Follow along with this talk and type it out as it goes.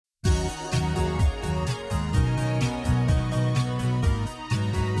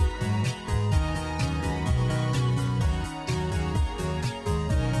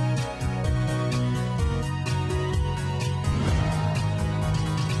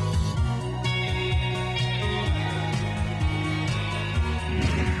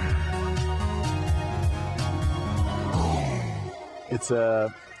It's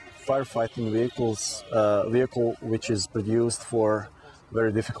a firefighting vehicle which is produced for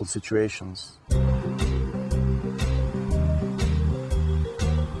very difficult situations.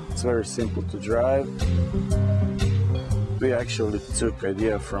 It's very simple to drive. We actually took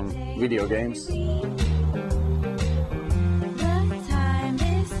idea from video games.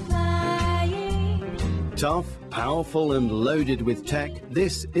 Tough, powerful and loaded with tech,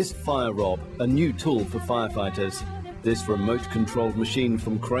 this is FireRob, a new tool for firefighters. This remote-controlled machine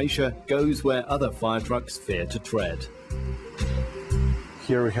from Croatia goes where other fire trucks fear to tread.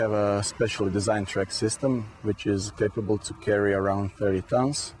 Here we have a specially designed track system which is capable to carry around 30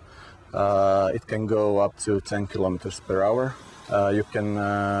 tons. It can go up to 10 kilometers per hour. You can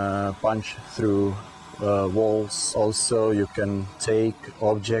punch through walls. Also, you can take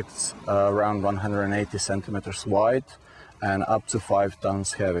objects around 180 centimeters wide and up to 5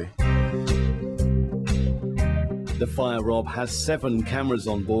 tons heavy. The FireRob has 7 cameras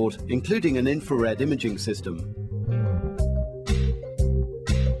on board, including an infrared imaging system.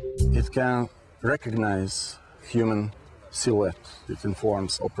 It can recognize human silhouette. It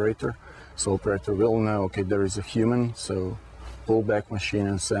informs operator, so operator will know, okay, there is a human, so pull back machine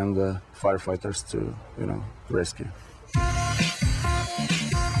and send the firefighters to, rescue.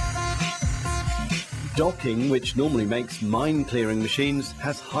 Docking, which normally makes mine-clearing machines,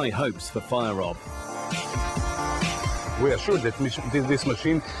 has high hopes for FireRob. We are sure that this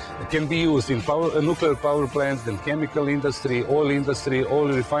machine can be used in nuclear power plants, then chemical industry, oil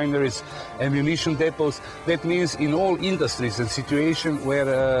refineries, ammunition depots. That means in all industries and situations where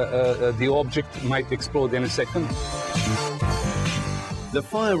the object might explode any second. The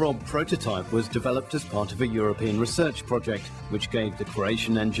FireRob prototype was developed as part of a European research project, which gave the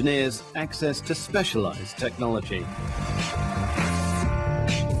Croatian engineers access to specialized technology.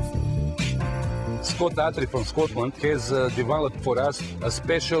 Scott Atri from Scotland has developed for us a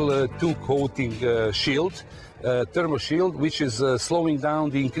special two-coating shield, thermal shield, which is slowing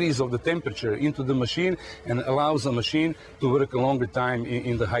down the increase of the temperature into the machine and allows the machine to work a longer time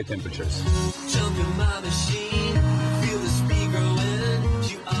in the high temperatures.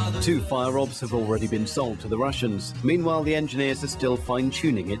 2 FireRobs have already been sold to the Russians. Meanwhile, the engineers are still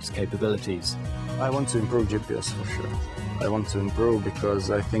fine-tuning its capabilities. I want to improve GPS for sure. I want to improve because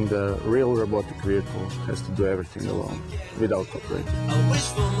I think the real robotic vehicle has to do everything alone, without operator. I wish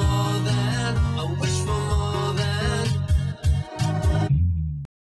for more than, I wish